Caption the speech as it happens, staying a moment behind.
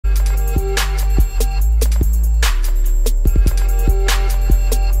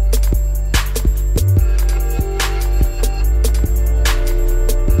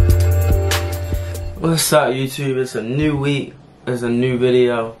What's up, YouTube? It's a new week. It's a new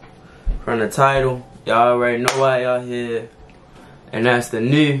video. From the title, y'all already know why y'all here. And that's the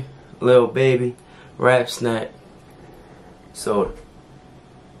new Lil Baby Rap Snack soda.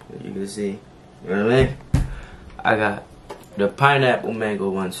 You can see, you know what I mean? I got the pineapple mango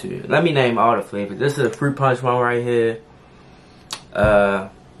one too. Let me name all the flavors. This is the fruit punch one right here.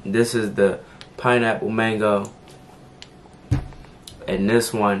 This is the pineapple mango. And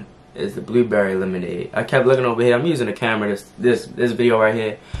this one is the blueberry lemonade. I kept looking over here. I'm using the camera this video right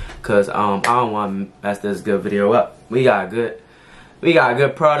here because I don't want to mess this good video up. We got a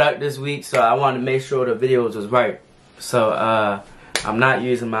good product this week, so I wanted to make sure the videos was right. So I'm not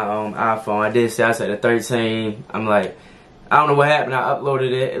using my iPhone. I said the 13. I'm like, I don't know what happened. I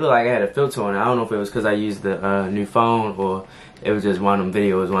uploaded it. It looked like I had a filter on it. I don't know if it was because I used the new phone or it was just one of them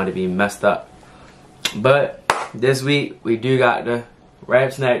videos wanted to be messed up. But this week we do got the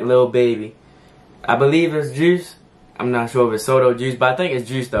Rap Snack Lil Baby. I believe it's juice. I'm not sure if it's soda or juice, but I think it's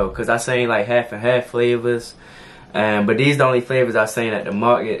juice though, because I seen like half and half flavors. But these the only flavors I seen at the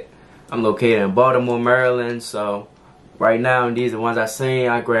market. I'm located in Baltimore, Maryland, so right now these are the ones I seen.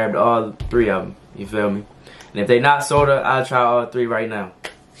 I grabbed all three of them. You feel me? And if they not soda, I'll try all three right now,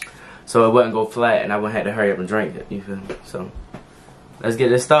 so it wouldn't go flat and I wouldn't have to hurry up and drink it. You feel me? So let's get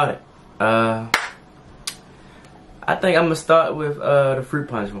this started. I think I'm gonna start with the fruit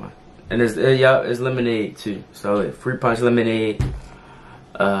punch one, and it's lemonade too. So fruit punch lemonade,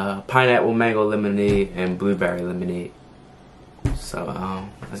 pineapple mango lemonade, and blueberry lemonade. So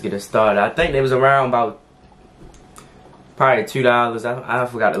let's get it started. I think they was around about probably $2. I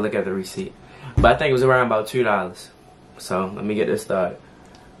forgot to look at the receipt, but I think it was around about $2. So let me get this started.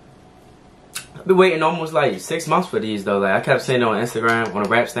 I've been waiting almost like 6 months for these though. Like I kept seeing it on Instagram on the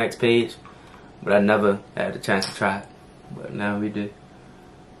Rap Snacks page, but I never had the chance to try it. But now we do.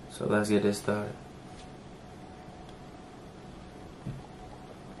 So let's get this started.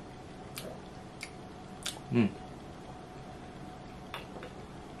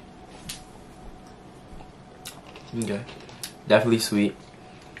 Okay. Definitely sweet.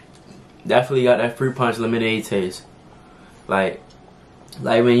 Definitely got that fruit punch lemonade taste. Like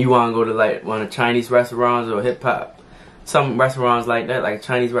when you want to go to like one of the Chinese restaurants or hip hop, some restaurants like that, like a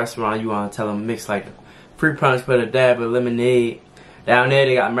Chinese restaurant, you want to tell them mix like fruit punch, put a dab of lemonade. Down there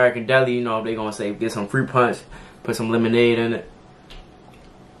they got American Deli, you know, they gonna say get some fruit punch, put some lemonade in it.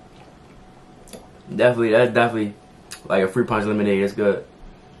 Definitely, that's definitely like a fruit punch lemonade. It's good.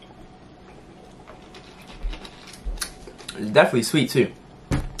 It's definitely sweet too.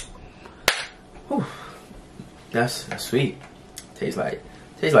 Whew. That's sweet. Tastes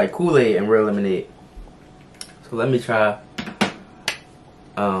like Kool-Aid and real lemonade. So let me try.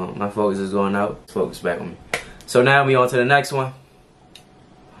 My focus is going out. Focus back on me. So now we on to the next one.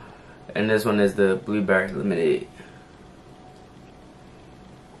 And this one is the blueberry lemonade.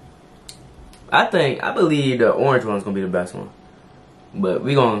 I believe the orange one's gonna be the best one. But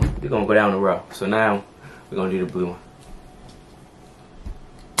we're gonna go down the row. So now we're gonna do the blue one.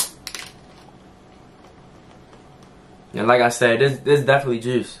 And like I said, this definitely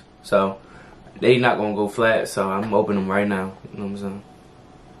juice. So they not gonna go flat, so I'm opening them right now. You know what I'm saying?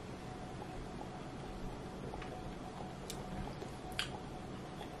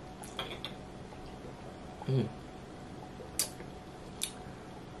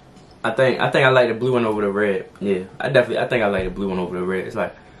 I think I like the blue one over the red. Yeah, I think I like the blue one over the red. It's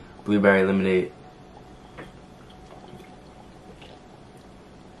like blueberry lemonade.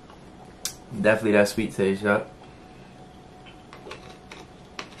 Definitely that sweet taste, yup.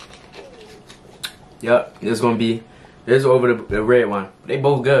 Yup, this is over the red one. They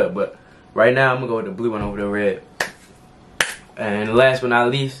both good, but right now I'm gonna go with the blue one over the red. And last but not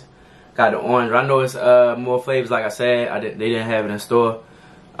least, got the orange. I know it's more flavors, like I said. They didn't have it in store.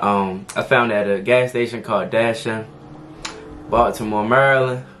 I found it at a gas station called Dashin, Baltimore,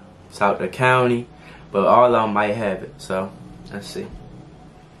 Maryland, South County, but all of them might have it. So let's see.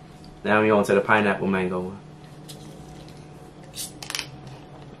 Now we on to the pineapple mango one.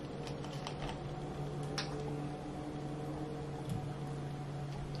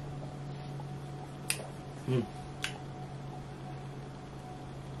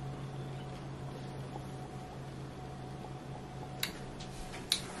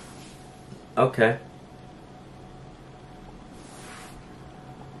 Okay.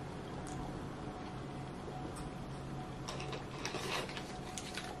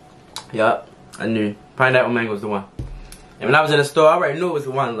 Yup, I knew pineapple mango was the one. And when I was in the store, I already knew it was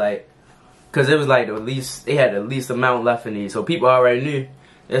the one, like, cause it was like the least, they had the least amount left in these, so people already knew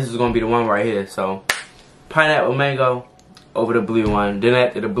this was gonna be the one right here. So pineapple mango over the blue one. Then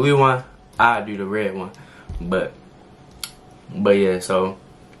after the blue one, I do the red one. But yeah, so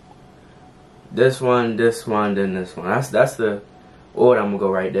this one, then this one. That's the order. I'm gonna go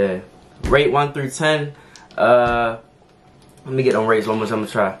right there. Rate 1 through 10. Let me get them rates one more time. I'm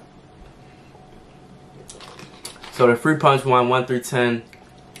gonna try. So the fruit punch one, 1 through 10,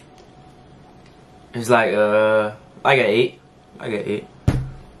 is like an 8. Like an 8.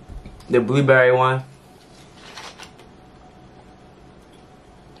 The blueberry one,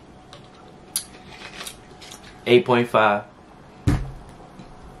 $8.5.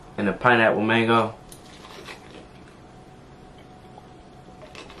 And the pineapple mango,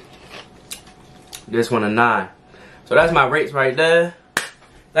 this one a 9. So that's my rates right there.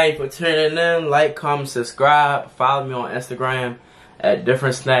 Thank you for tuning in. Like, comment, subscribe. Follow me on Instagram at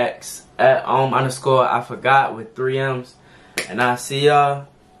different snacks at _I forgot with 3 M's. And I'll see y'all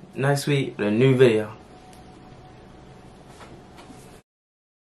next week with a new video.